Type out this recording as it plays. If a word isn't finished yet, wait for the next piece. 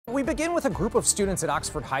We begin with a group of students at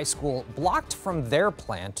Oxford High School blocked from their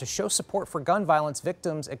plan to show support for gun violence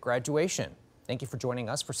victims at graduation. Thank you for joining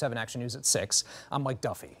us for 7 Action News at 6. I'm Mike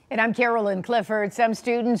Duffy. And I'm Carolyn Clifford. Some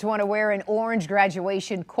students want to wear an orange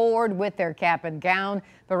graduation cord with their cap and gown,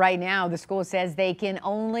 but right now the school says they can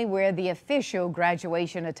only wear the official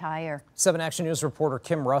graduation attire. 7 Action News reporter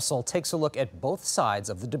Kim Russell takes a look at both sides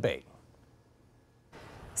of the debate.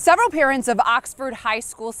 Several parents of Oxford High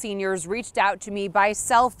School seniors reached out to me by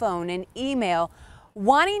cell phone and email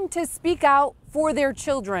wanting to speak out for their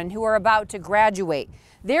children who are about to graduate.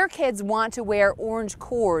 Their kids want to wear orange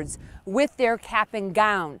cords with their cap and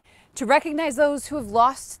gown to recognize those who have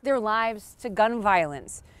lost their lives to gun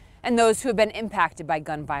violence and those who have been impacted by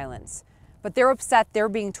gun violence. But they're upset they're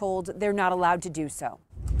being told they're not allowed to do so.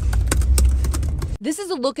 This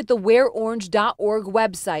is a look at the wearorange.org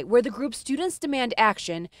website, where the group Students Demand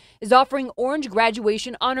Action is offering orange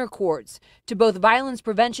graduation honor cords to both violence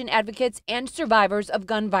prevention advocates and survivors of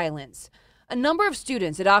gun violence. A number of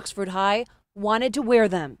students at Oxford High wanted to wear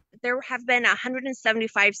them. There have been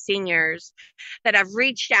 175 seniors that have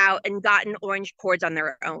reached out and gotten orange cords on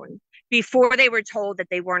their own before they were told that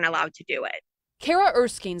they weren't allowed to do it. Kara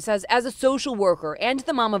Erskine says as a social worker and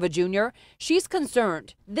the mom of a junior, she's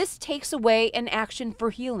concerned this takes away an action for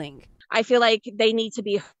healing. I feel like they need to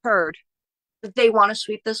be heard. They want to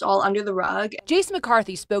sweep this all under the rug. Jace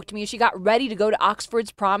McCarthy spoke to me as she got ready to go to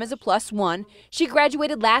Oxford's prom as a +1. She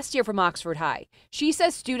graduated last year from Oxford High. She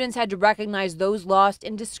says students had to recognize those lost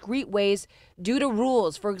in discreet ways due to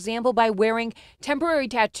rules, for example, by wearing temporary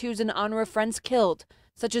tattoos in honor of friends killed,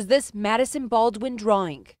 such as this Madison Baldwin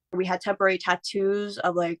drawing. We had temporary tattoos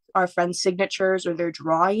of like our friends' signatures or their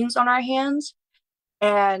drawings on our hands.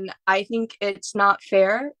 And I think it's not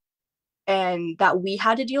fair and that we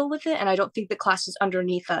had to deal with it. And I don't think the classes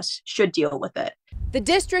underneath us should deal with it. The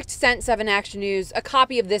district sent 7 Action News a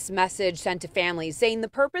copy of this message sent to families saying the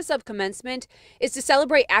purpose of commencement is to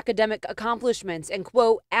celebrate academic accomplishments and,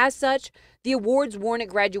 quote, as such, the awards worn at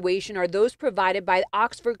graduation are those provided by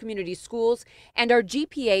Oxford Community Schools and are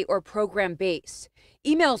GPA or program based.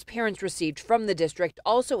 Emails parents received from the district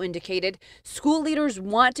also indicated school leaders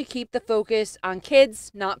want to keep the focus on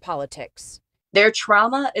kids, not politics. Their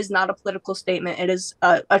trauma is not a political statement. It is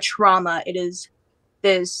a trauma. It is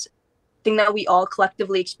this thing that we all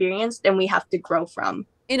collectively experienced and we have to grow from.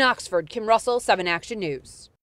 In Oxford, Kim Russell, 7 Action News.